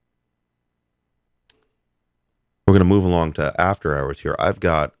We're going to move along to After Hours here.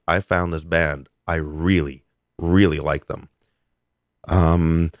 I found this band. I really, really like them.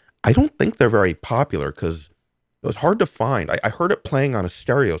 I don't think they're very popular because it was hard to find. I heard it playing on a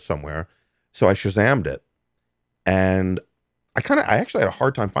stereo somewhere, so I Shazammed it. And I actually had a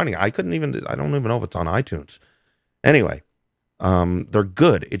hard time finding it. I don't even know if it's on iTunes. Anyway, they're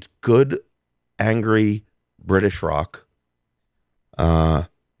good. It's good, angry British rock. And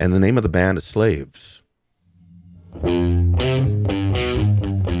the name of the band is Slaves.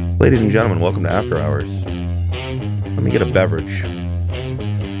 Ladies and gentlemen, welcome to After Hours. Let me get a beverage.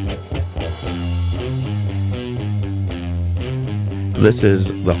 This is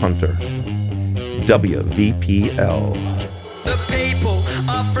The Hunter. WVPL. The people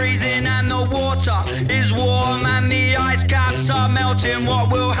are freezing and the water is warm and the ice caps are melting.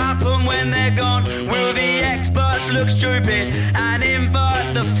 What will happen when they're gone? Will the experts look stupid and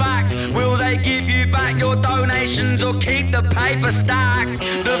invert the facts? Will they give you back your donations or keep the paper stacks?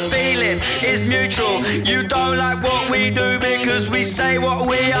 The feeling is mutual. You don't like what we do because we say what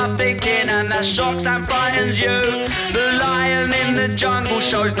we are thinking, and that shocks and frightens you. The lion in the jungle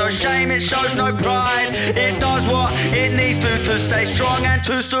shows no shame, it shows no pride. It does what it needs to stay strong and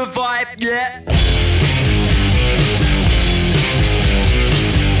to survive, yeah.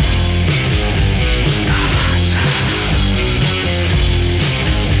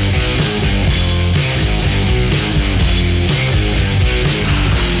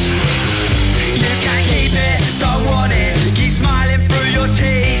 You can't keep it, don't want it. Keep smiling through your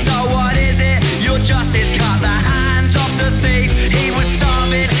teeth. Oh, what is it? Your justice cut the hands of the thief. He was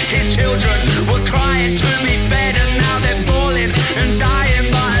starving, his children were crying to be fed, and now they're falling and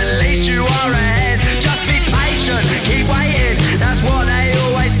dying, but at least you are ahead. Just be patient, keep waiting, that's what they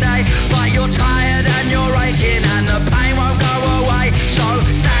always say. But you're tired and you're aching and the pain won't go away. So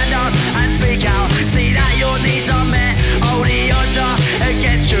stand up and speak out, see that your needs are met. Oh, the odds are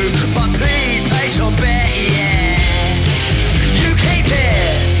against you, but please place your bet, yeah. You keep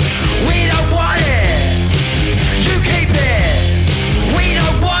it, we don't want it. You keep it, we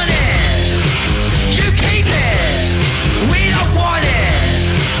don't want it. You keep it, we don't want it.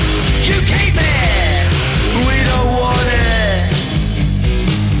 You keep it, we don't want it.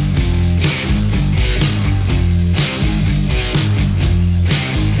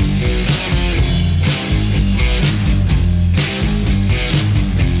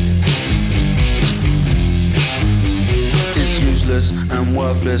 It's useless and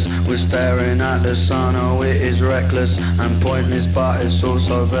worthless. We're staring at the sun. Oh, it is reckless and pointless, but it's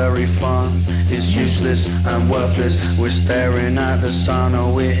also very fun. It's useless and worthless. We're staring at the sun.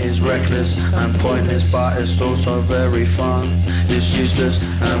 Oh, it is reckless and pointless, but it's also very fun. It's useless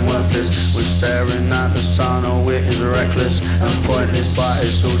and worthless. We're staring at the sun. Oh, it is reckless and pointless, but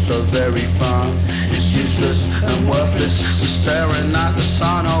it's also very fun. It's useless and worthless. We're staring at the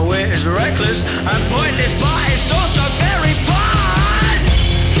sun. Oh, it is reckless and pointless, but it's also very fun.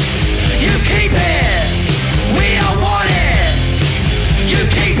 You keep it, we don't want it. You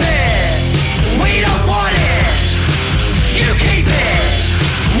keep it, we don't want it. You keep it,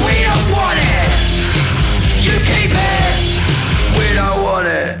 we don't want it. You keep it, we don't want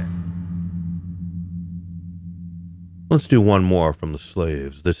it. Let's do one more from the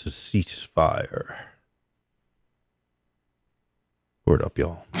Slaves. This is Ceasefire. Word up,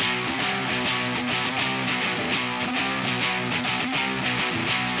 y'all.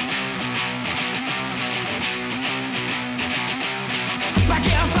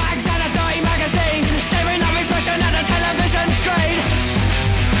 Bucket of fags and a dirty magazine, staring up expression at a television screen.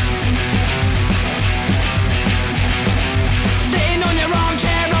 Sitting on your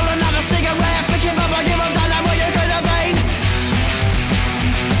armchair, roll another cigarette, flicking bubble, give up, don't know what you could have been.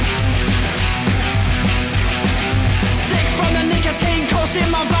 Sick from the nicotine coursing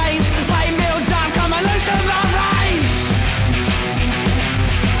my veins, paying bills, I'm coming loose of my reins.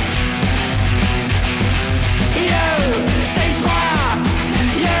 You, ceasefire.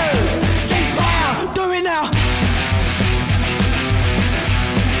 You, ceasefire. Do it now.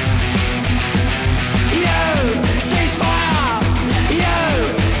 You, ceasefire. You,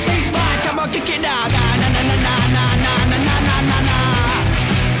 ceasefire. Come on, kick it down. Na na na na na na na na na na na.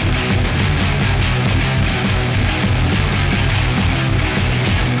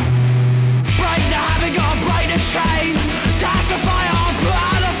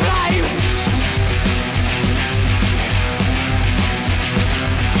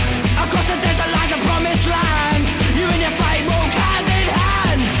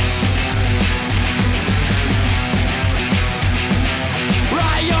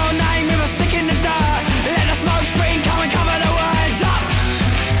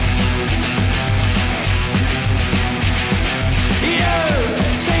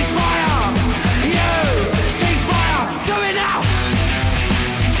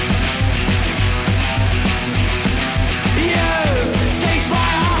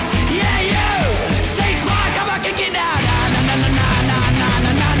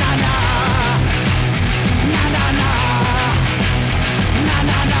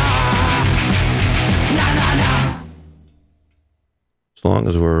 long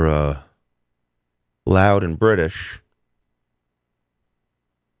as we're loud and British,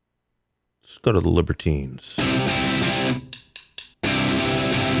 let's go to the Libertines.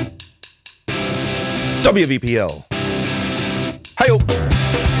 WVPL. Hi-yo.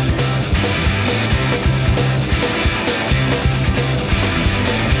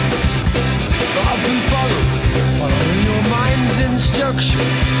 I've been following your mind's instruction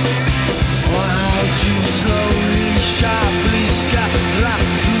on how to slowly, sharply scrap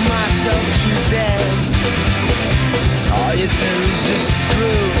myself to death. All you said was a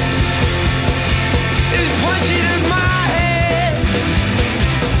screw. It's pointed at my head.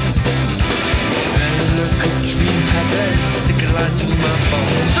 And look at dream peppers sticking right through my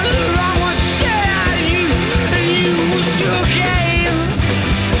bones. So the wrong was said out of you, and you was your game.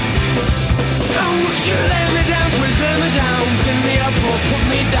 Oh, would you lay me down, please lay me down, pin me up or put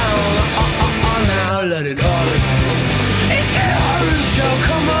me down? Now let it all go. It's a horror show,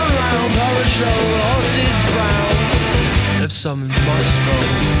 come on round, horror show, horses brown. If some must go.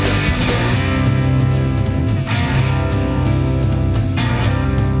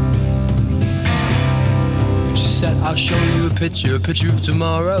 I'll show you a picture of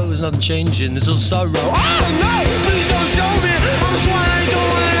tomorrow. There's nothing changing, there's all sorrow. Oh no, please don't show me. I'm sworn I don't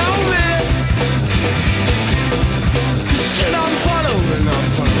wanna know me. Still I'm following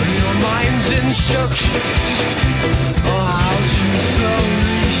your mind's instructions. Oh, how to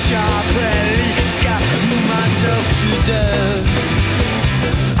slowly, sharply screw myself to death.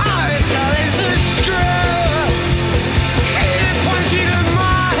 Oh, it's a screw. See it pointing at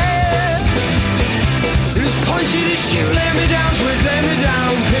my head. It's pointing at you. Lay me down, twist, lay me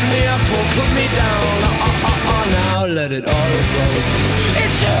down, pin me up or put me down. Now let it all go.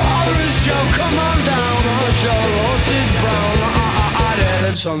 It's a horror show, come on down. Horror show, horses brown.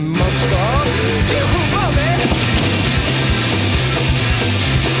 And some must go. You above it.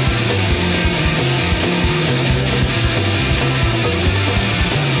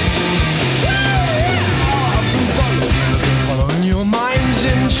 Following your mind's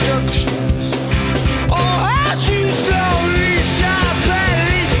instructions. Oh, how to slowly,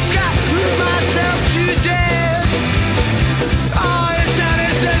 sharply screw myself to death. Oh, it's not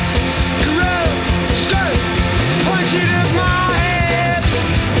as a screw, pointed at my head.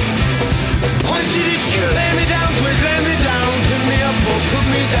 Pointed at you, lay me down, twist, lay me down, pin me up or put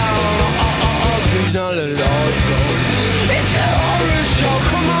me down. Please don't let it all go. It's a horror show,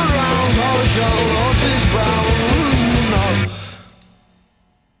 come on round, horror show, horses brown.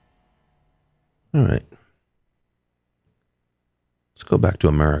 All right. Let's go back to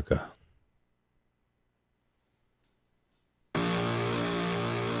America.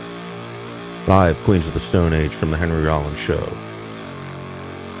 Live Queens of the Stone Age from the Henry Rollins Show.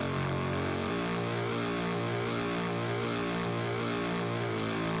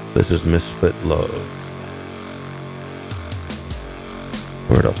 This is Misfit Love.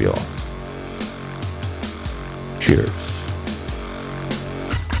 Word up, y'all. Cheers.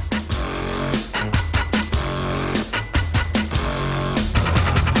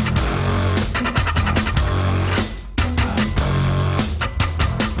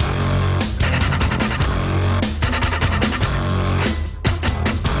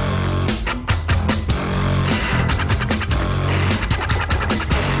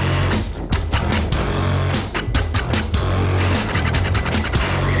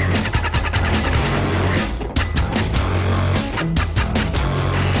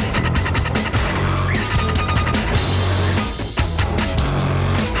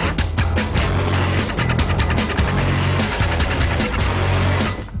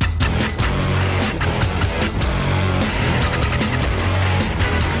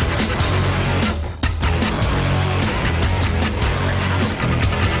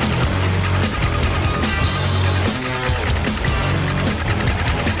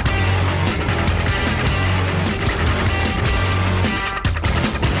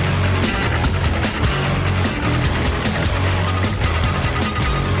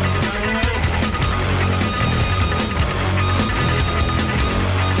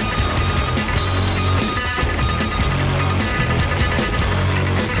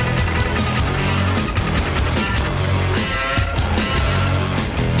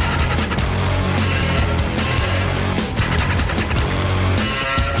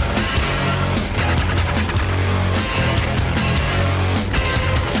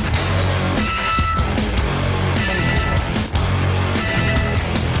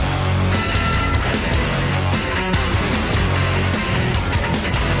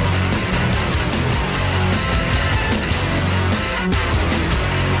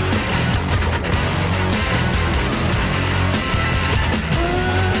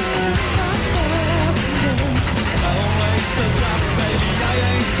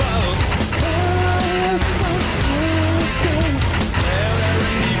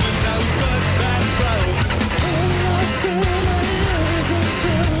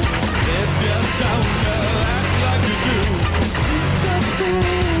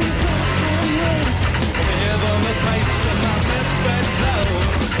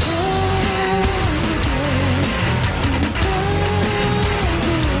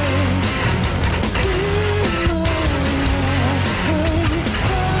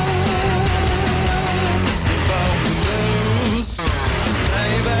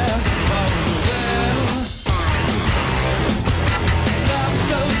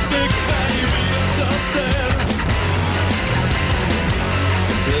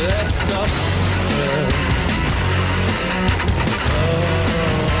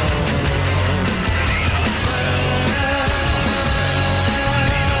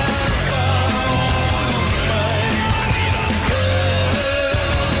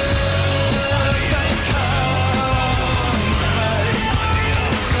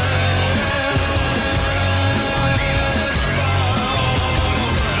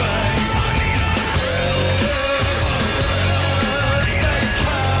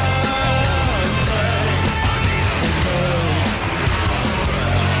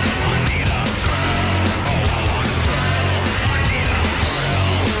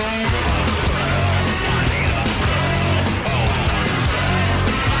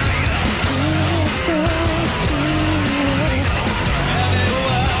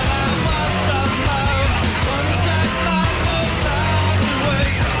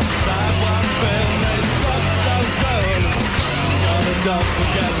 Don't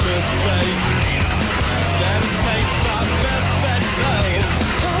forget this face. Then taste the best that know.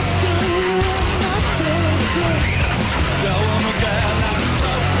 I'll show you what my dirty tricks. Show 'em a girl I'm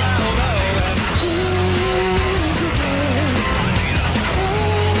so proud of. And who's a girl?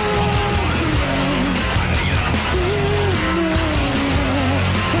 Oh, tonight. You know,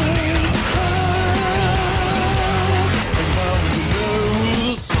 wake up. And on the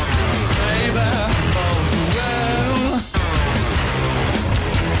news, baby, on to well.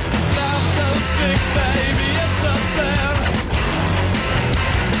 I'm so sick, baby, it's a sin.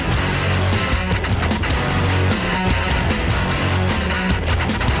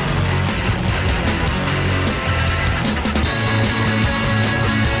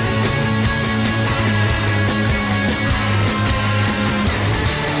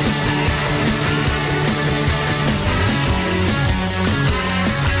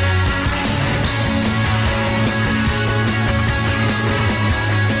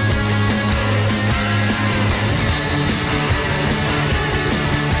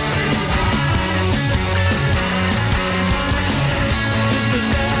 Just sit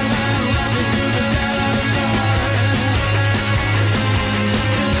down and rock me through the dead of night.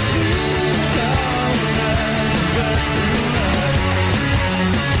 But tonight.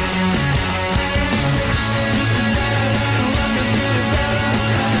 Just sit down and rock me through the dead of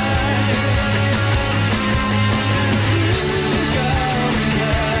night.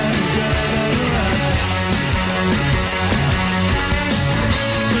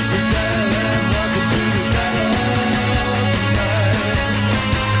 Just sit down and rock me through the dead of night.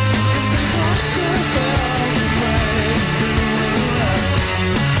 It's impossible to break tonight.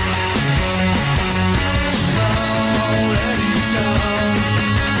 Already gone.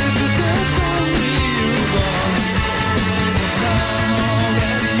 If the bird's only you want. It's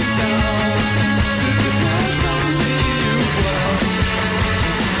already gone. If the bird's only you want.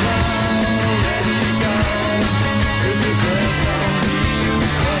 It's already gone. If the bird's only you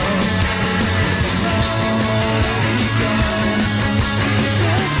want. It's already gone. If the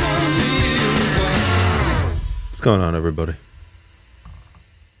bird's only you want. What's going on, everybody?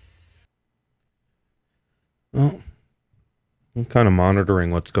 Well, I'm kind of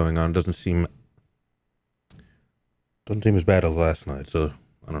monitoring what's going on. Doesn't seem as bad as last night, so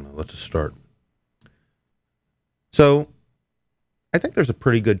I don't know. Let's just start. So, I think there's a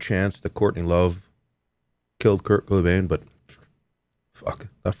pretty good chance that Courtney Love killed Kurt Cobain, but fuck,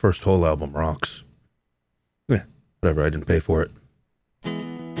 that first whole album rocks. Yeah, whatever, I didn't pay for it.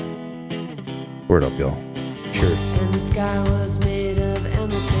 Word up, y'all. Cheers. And the sky was made of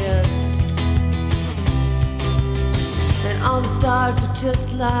amethyst, and all the stars were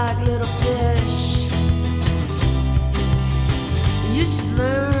just like little fish. You should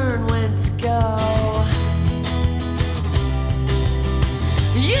learn when to go.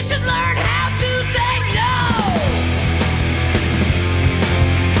 You should learn how to say no.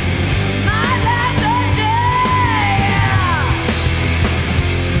 My last day,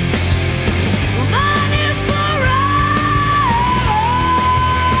 mine is forever.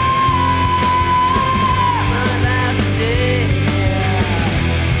 My last day,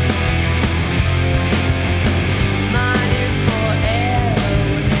 mine is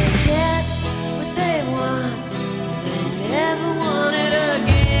forever.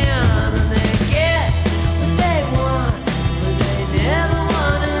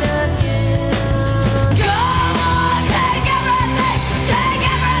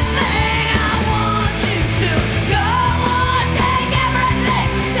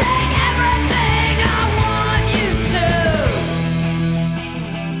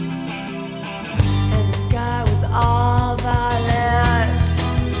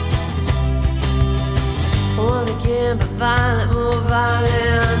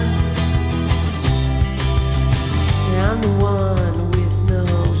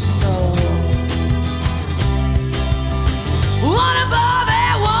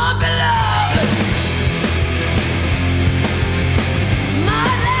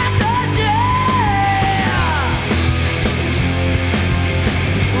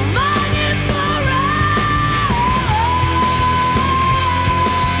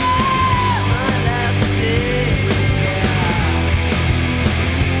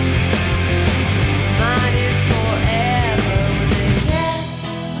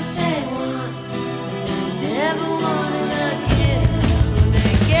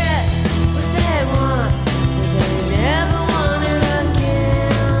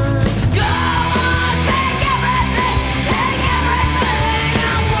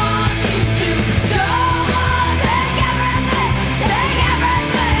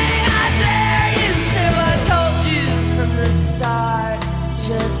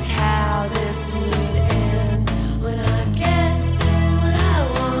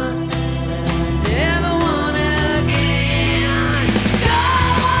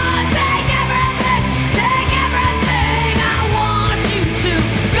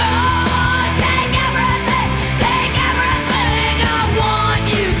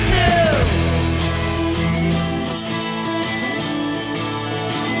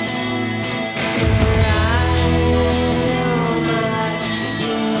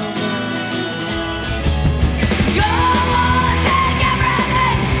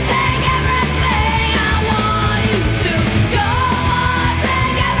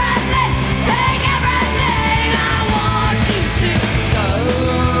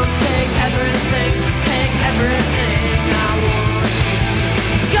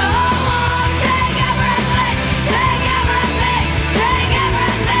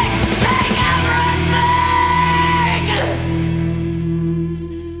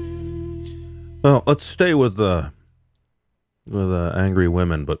 Well, let's stay with angry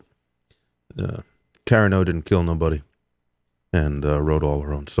women, but Karen O didn't kill nobody and wrote all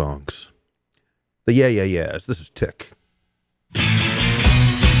her own songs. The Yeah Yeah Yeahs. This is Tick.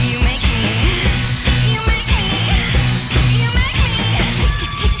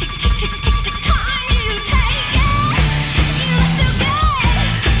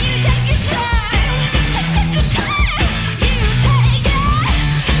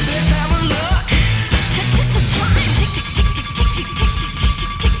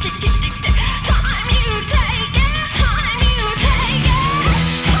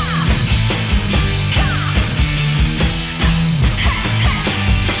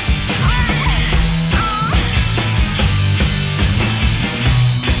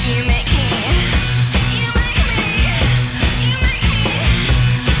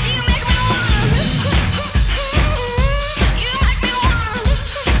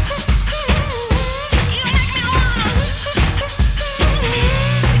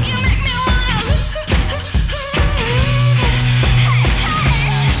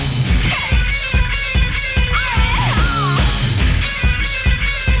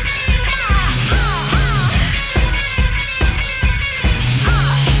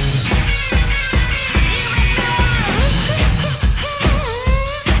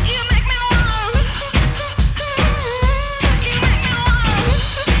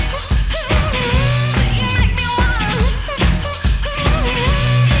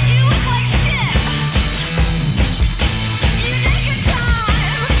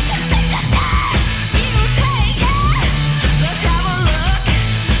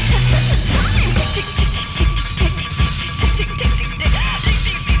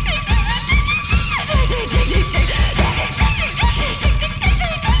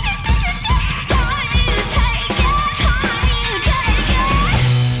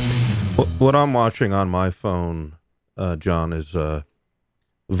 What I'm watching on my phone, John, is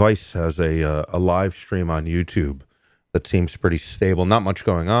Vice has a live stream on YouTube that seems pretty stable. Not much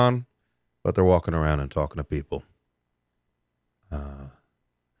going on, but they're walking around and talking to people.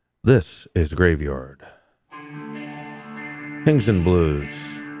 This is Graveyard. Kings and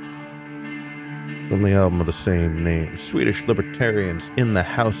Blues. From the album of the same name. Swedish Libertarians in the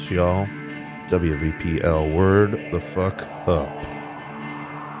house, y'all. WVPL, word the fuck up.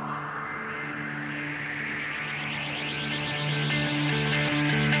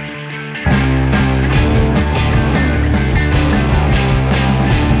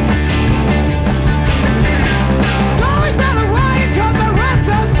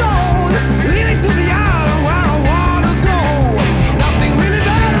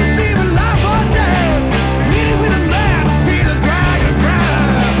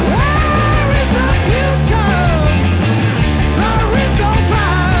 Where is the future?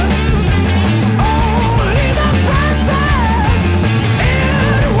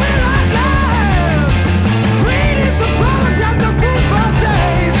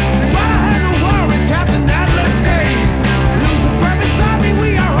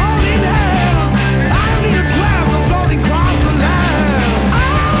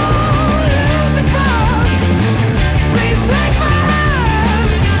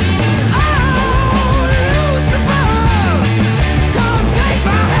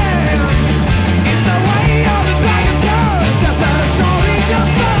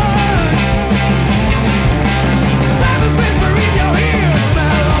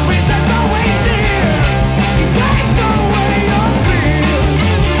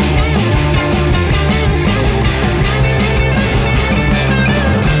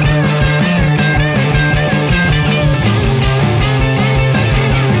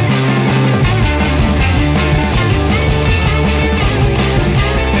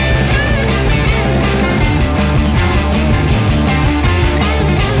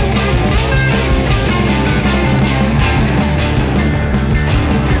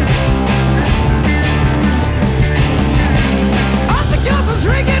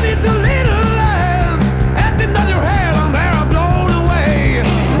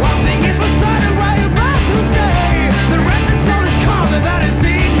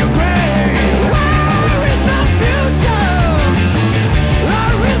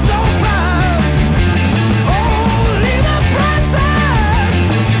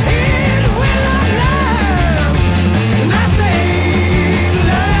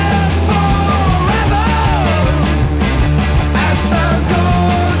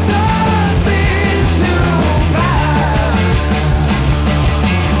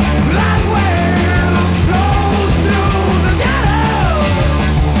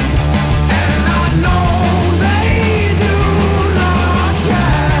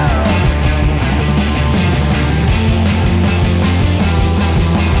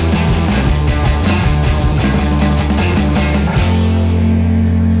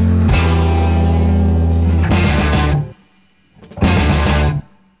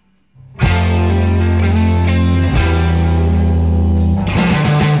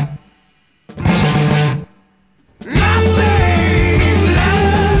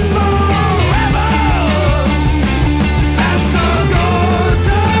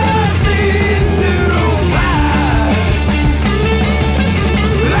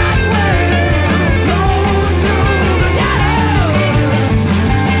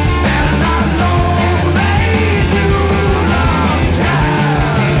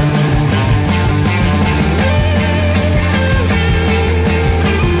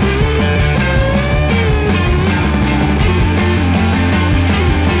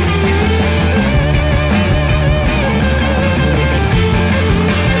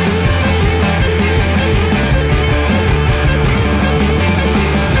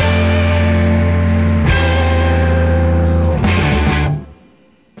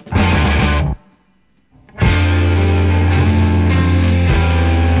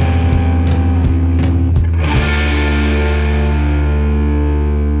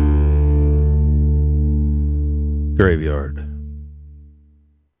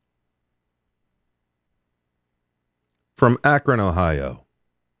 From Akron, Ohio,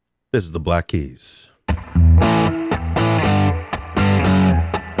 this is the Black Keys.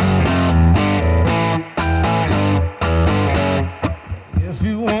 If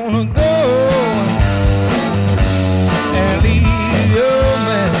you wanna go and leave your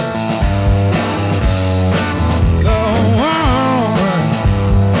man, go on,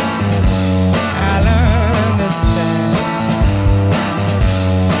 I'll understand.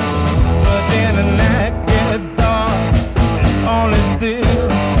 But then the night gets dark, only still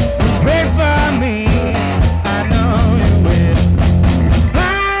pray for me. I know you will. I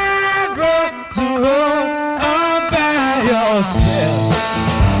got to hold on by yourself.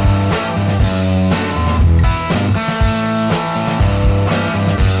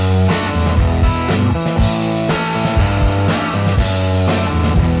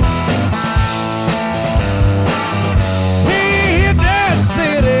 Hit that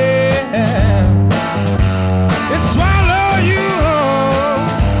city, it swallow you whole.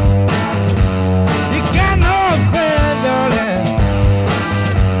 You got no friend, darling,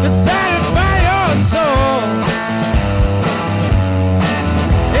 to satisfy your soul.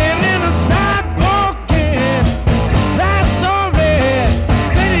 And in a sidewalk in lights so red,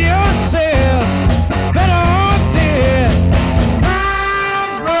 think to yourself, better off dead.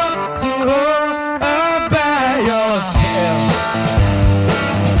 I'm up to hold up by yourself.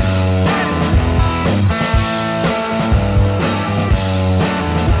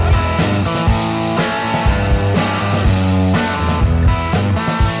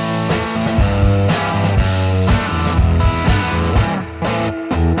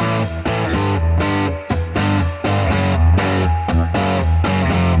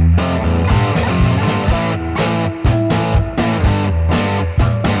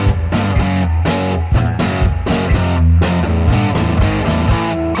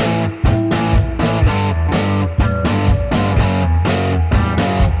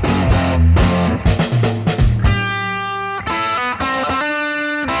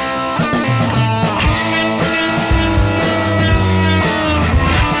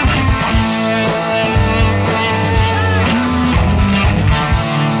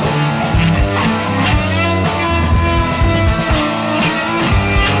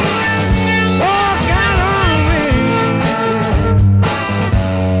 Walk out on me,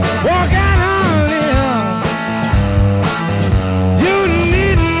 walk out on him. You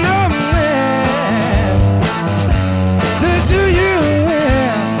need no man to do you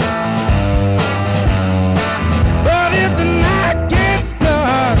well. But if the night gets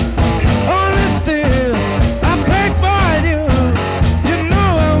dark, only still I pray for you. You know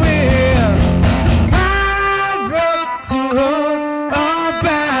I will. I'd love to hold on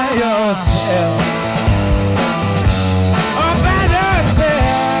by yourself. All by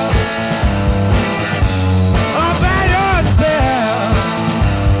yourself. All by yourself.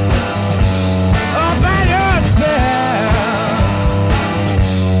 All by yourself.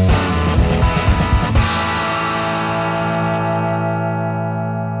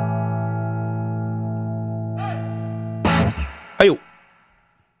 Hey,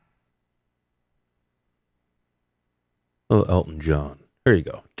 little Elton John. Here you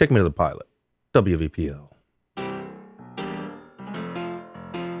go. Take me to the pilot. WVPL.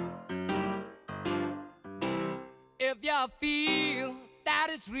 If you feel that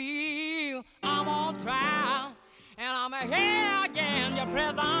it's real, I'm on trial, and I'm here again, your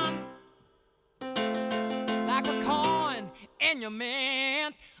prison. Like a coin in your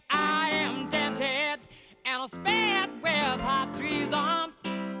mint, I am dented, and I'm spared with hot treason.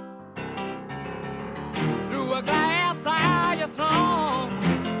 Through a glass eye you're thrown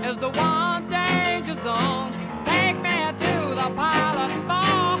is the one danger zone. Take me to the pilot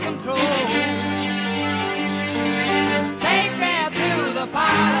for control. Take me to the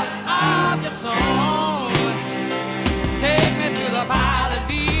pilot of your soul. Take me to the pilot,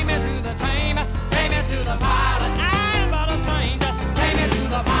 lead me to the chamber. Take me to the pilot, I'm but a stranger. Take me to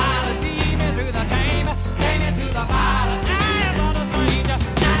the pilot, lead me to the chamber. Take me to the pilot, I'm but a stranger.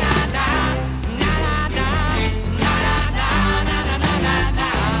 Na na na, na na na, na na na, na na na na,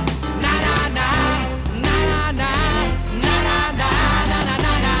 na na na, na na na, na na na, na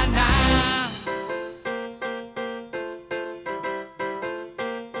na na.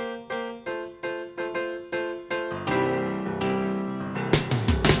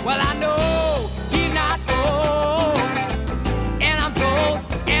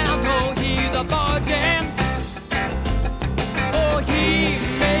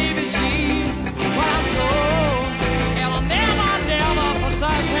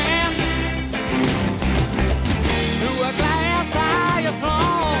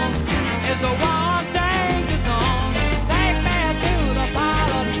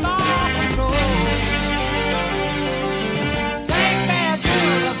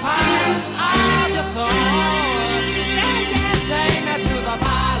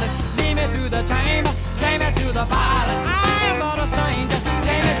 the chamber, take me to the pilot. I am but a stranger.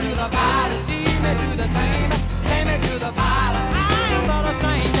 Take me to the pilot, lead me to the chamber, take me to the pilot. I am but a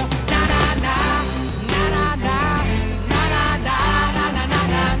stranger. Na na na, na na na, na na na, na na na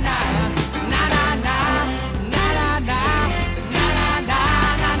na na, na na na, na na na, na na na,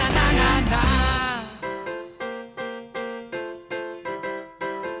 na na na na.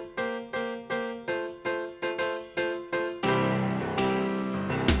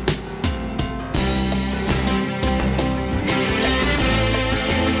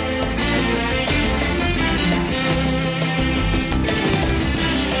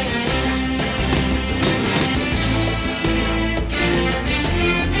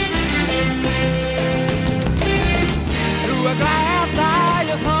 Through a glass eye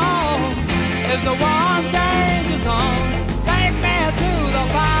of home is the one danger zone. Take me to the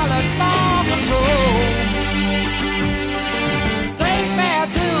pilot for control. Take me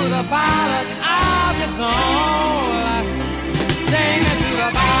to the pilot of your soul. Take me to the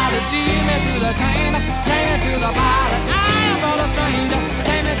pilot, lead me to the chamber. Take me to the pilot, I am but a stranger.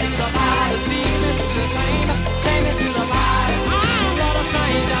 Take me to the pilot, lead me to the chamber. Take me to the pilot, I am but a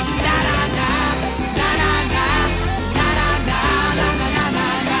stranger. Na na na, na na na, na na na, na na na na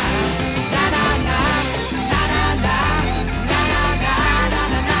na, na na na, na na na, na na na,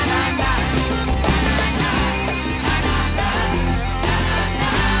 na na na na.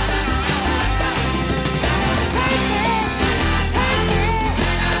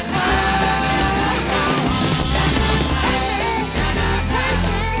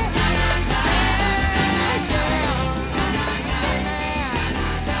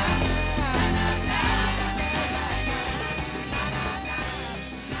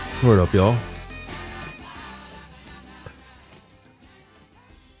 Word up, y'all.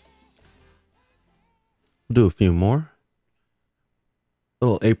 We'll do a few more.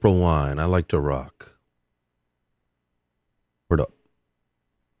 Little April wine. I like to rock. Word up.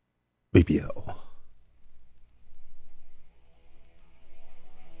 BBL.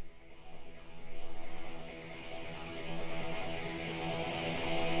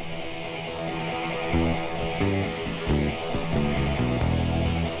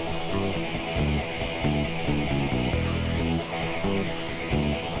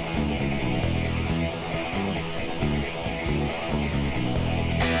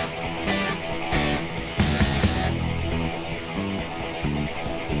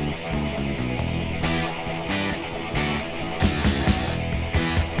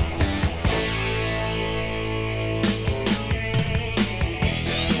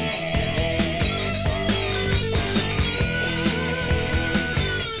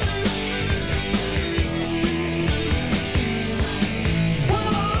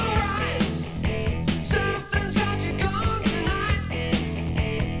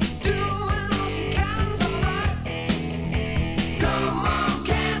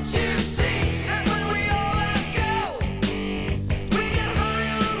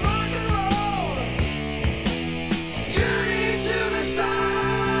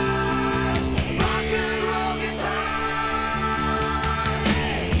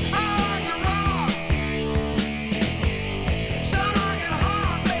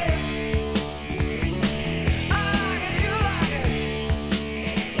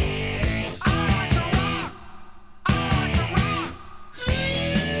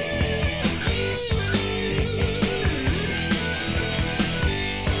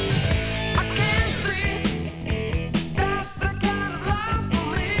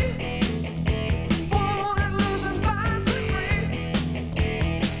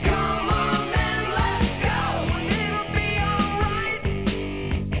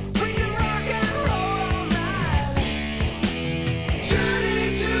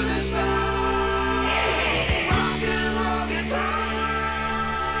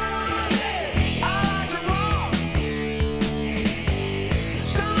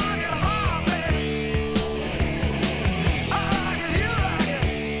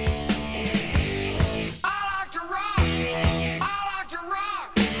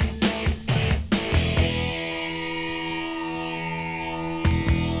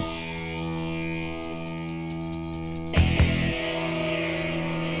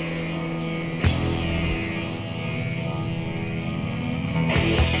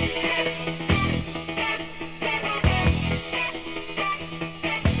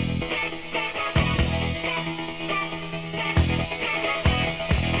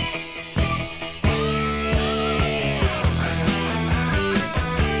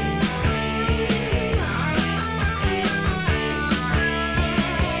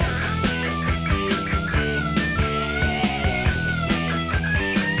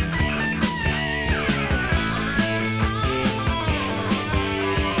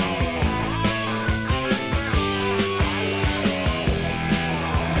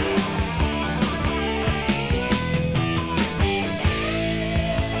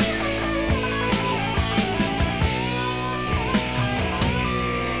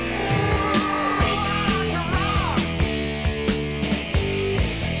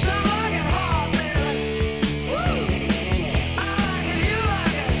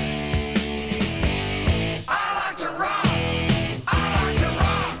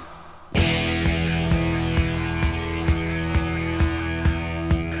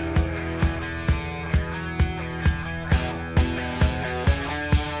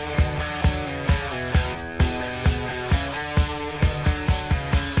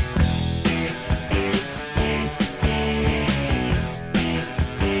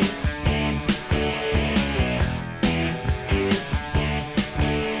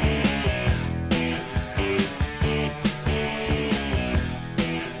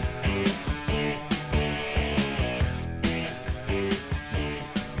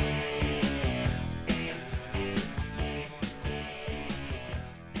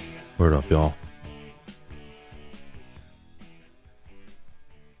 Word up, y'all.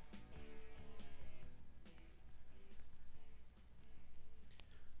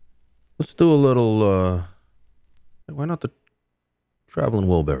 Let's do a little, why not the Traveling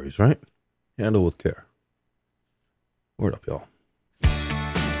Wilburys, right? Handle with care. Word up, y'all.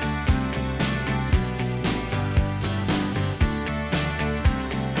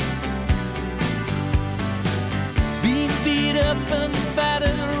 Being beat up and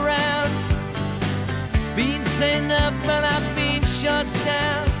battered around, being sent up and I've been shut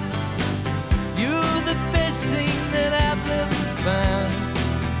down. You're the best thing that I've ever found.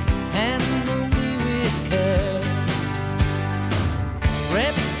 Handle me with care.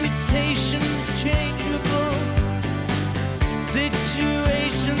 Reputation's changeable,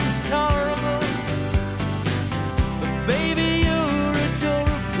 situation's tolerable, but baby you're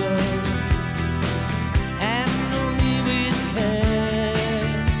adorable. Handle me with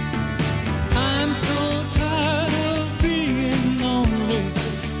care. I'm so tired of being lonely.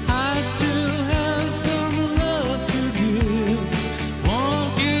 I still have some love to give.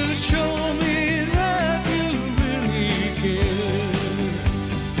 Won't you show me that you really care?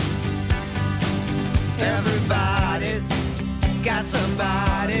 Everybody's got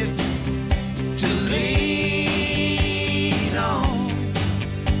somebody to lean on.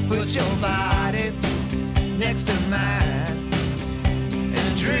 Put your body next to mine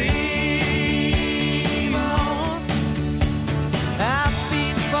and dream on. I've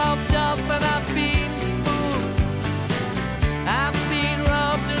been fobbed up and I've been fooled. I've been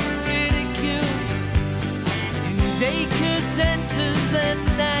robbed and ridiculed in daycare centers and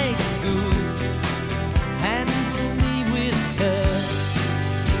night schools. Handle me with care.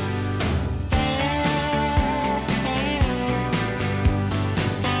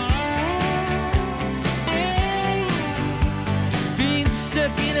 Being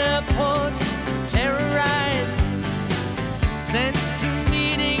stuck in airports, terrorized, sent to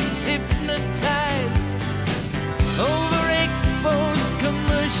meetings, hypnotized, overexposed,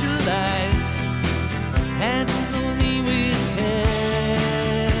 commercialized. Handle me with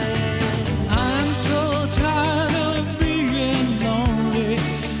care. I'm so tired of being lonely.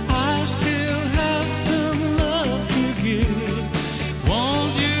 I still have some love to give.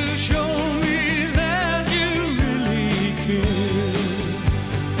 Won't you show me that you really care?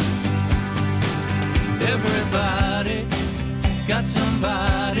 Everybody got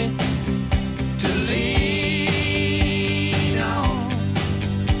somebody to lean on.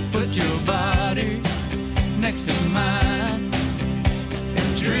 Put your body next to mine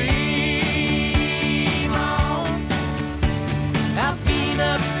and dream on. I've been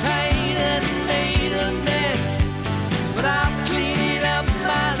uptight and made a mess, but I'll clean it up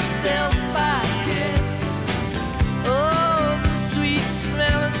myself, I guess. Oh, the sweet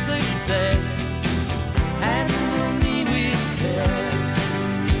smell of success. Handle me with care.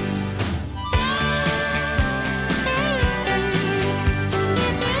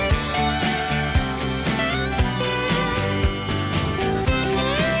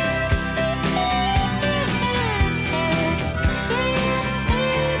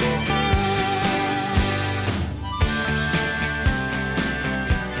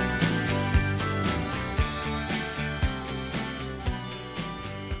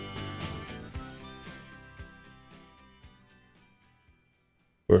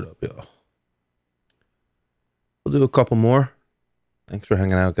 Word up, y'all. We'll do a couple more. Thanks for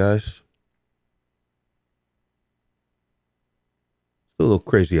hanging out, guys. Let's do a little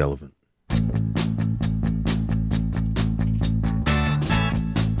Crazy Elephant.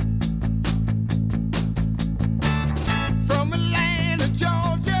 From Atlanta,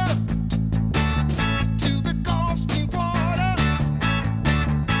 Georgia, to the Gulf Stream water,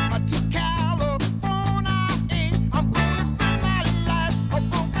 to California, I'm gonna spend my life a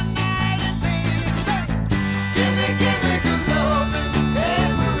broken night and day. Give me good loving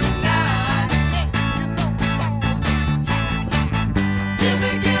every night. You know it's all Give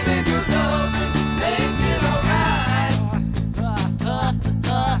me good loving, make it alright.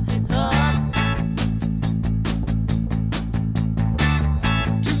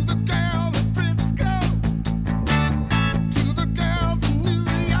 To the girl in Frisco, to the girls in New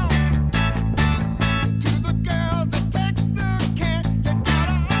York, to the girls in Texarkana, you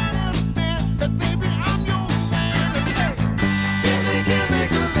gotta understand that baby I'm your man. Give me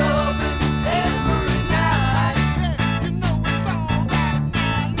good loving every night. You know it's all right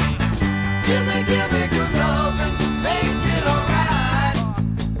now. Give me good loving, make it alright.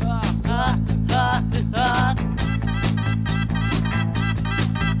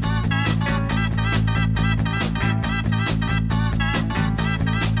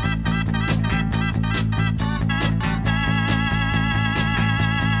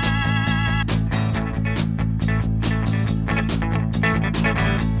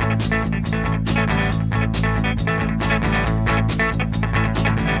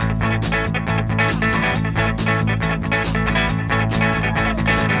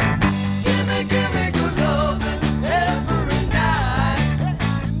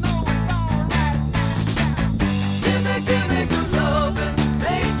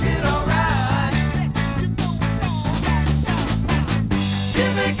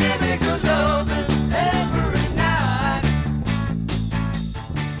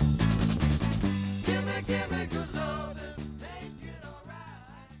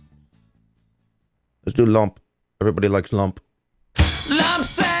 Let's do lump. Everybody likes lump. Lump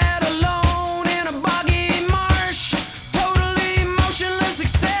sat alone in a boggy marsh, totally motionless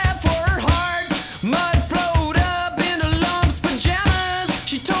except for her heart. Mud flowed up into Lump's pajamas.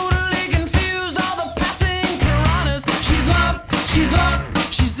 She totally confused all the passing piranhas. She's lump,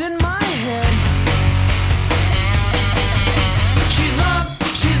 she's in my head. She's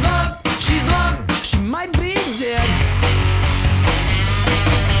lump, she might be dead.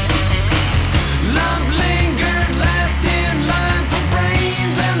 Lump lingered last in line for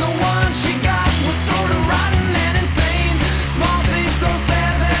brains, and the one she got was sort of rotten and insane. Small things so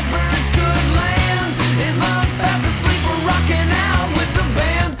sad that birds could land. Is Lump fast asleep or rocking out with the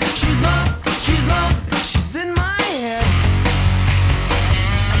band? She's lump, she's in my head.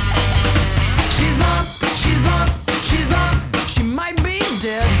 She's lump, she might be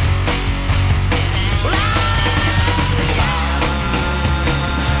dead.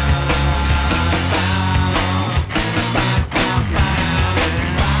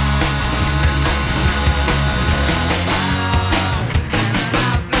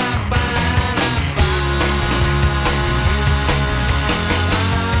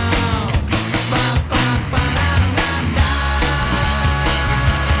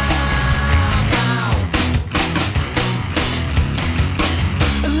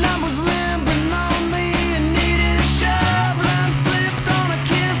 Lump was limp and lonely and needed a shove. Lump slipped on a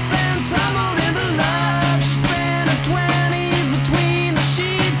kiss and tumbled into love. She spent her 20s between the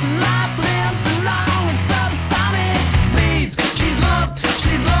sheets, and life limped along at subsonic speeds. She's lump,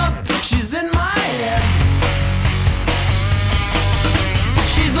 she's in my head.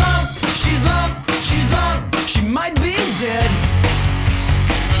 She's lump, she might be dead.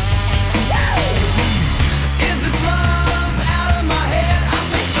 Is this lump out of my head? I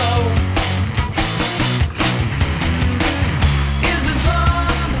think so. Is this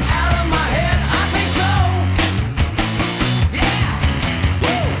lump out of my head? I think so. Yeah.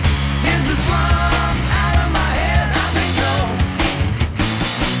 Woo. Is this lump out of my head? I think so.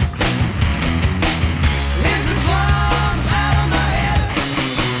 Is this lump out of my head?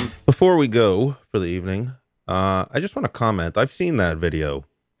 Before we go for the evening, I just want to comment. I've seen that video,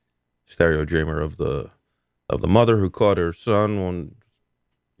 Stereo Dreamer, of the mother who caught her son when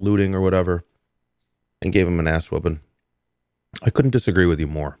looting or whatever and gave him an ass whooping. I couldn't disagree with you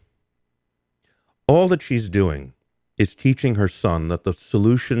more. All that she's doing is teaching her son that the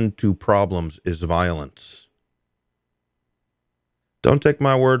solution to problems is violence. Don't take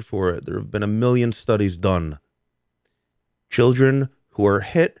my word for it. There have been a million studies done. Children who are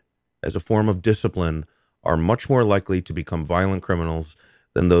hit as a form of discipline are much more likely to become violent criminals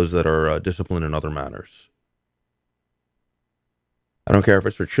than those that are disciplined in other manners. I don't care if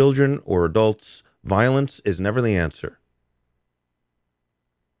it's for children or adults. Violence is never the answer.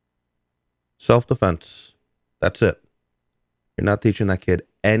 Self-defense. That's it. You're not teaching that kid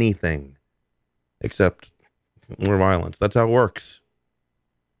anything except more violence. That's how it works.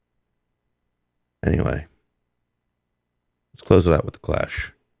 Anyway, let's close it out with The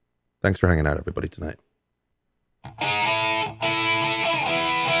Clash. Thanks for hanging out, everybody, tonight.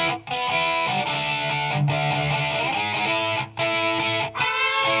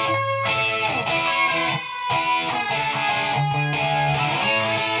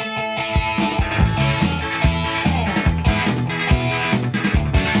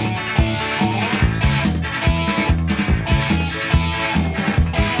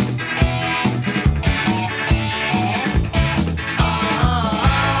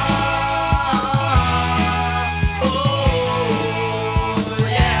 Oh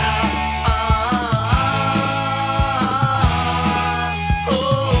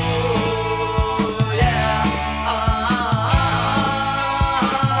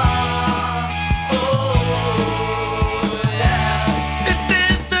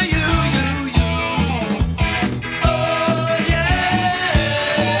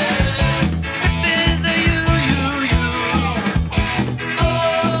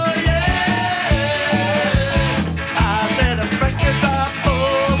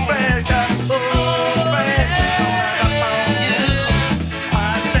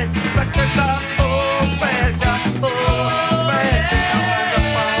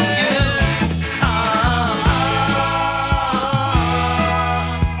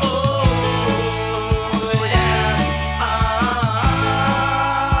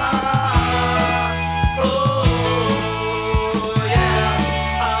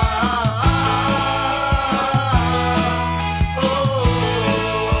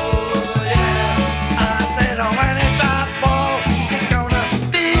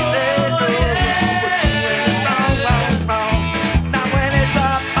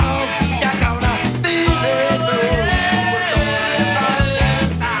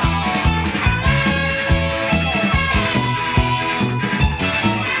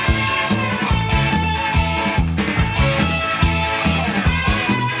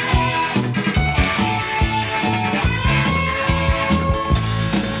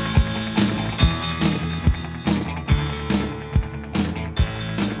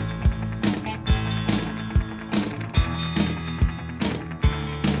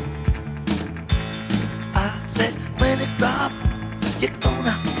Said when it drop, you're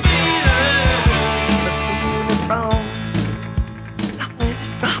gonna feel it. But you're doing it wrong. Now when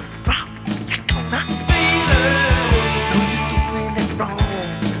it drop, you're gonna feel it. No, you're doing it wrong.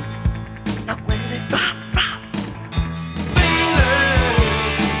 Now when it drop, feel it.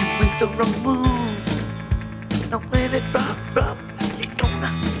 You make the wrong move. Now when it drop, you're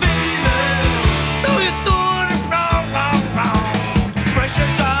gonna feel it. No, you're doing it wrong.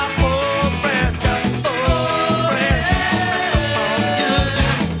 Pressure drop, oh, pressure, oh, pressure on you.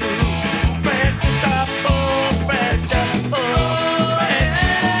 Pressure drop, oh, pressure, oh,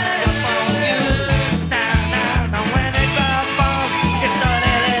 pressure on you. Now, when it drop off, it's not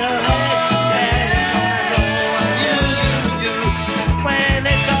a little head, it's gonna go on you. When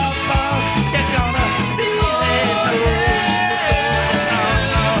it drop off, you're gonna feel it.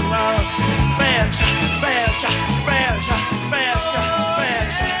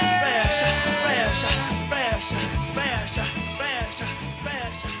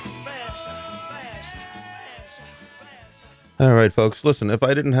 All right, folks, listen, if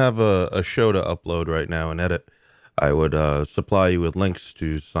I didn't have a show to upload right now and edit, I would supply you with links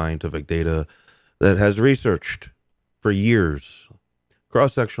to scientific data that has researched for years,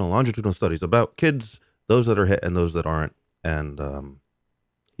 cross-sectional, longitudinal studies about kids, those that are hit and those that aren't. And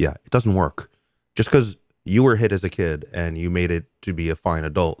yeah, it doesn't work. Just because you were hit as a kid and you made it to be a fine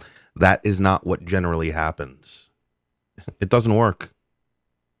adult, that is not what generally happens. It doesn't work.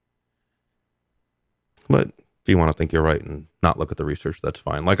 But if you want to think you're right and not look at the research, that's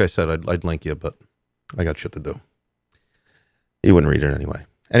fine. Like I said, I'd link you, but I got shit to do. You wouldn't read it anyway.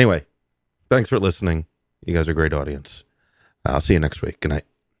 Anyway, thanks for listening. You guys are a great audience. I'll see you next week. Good night.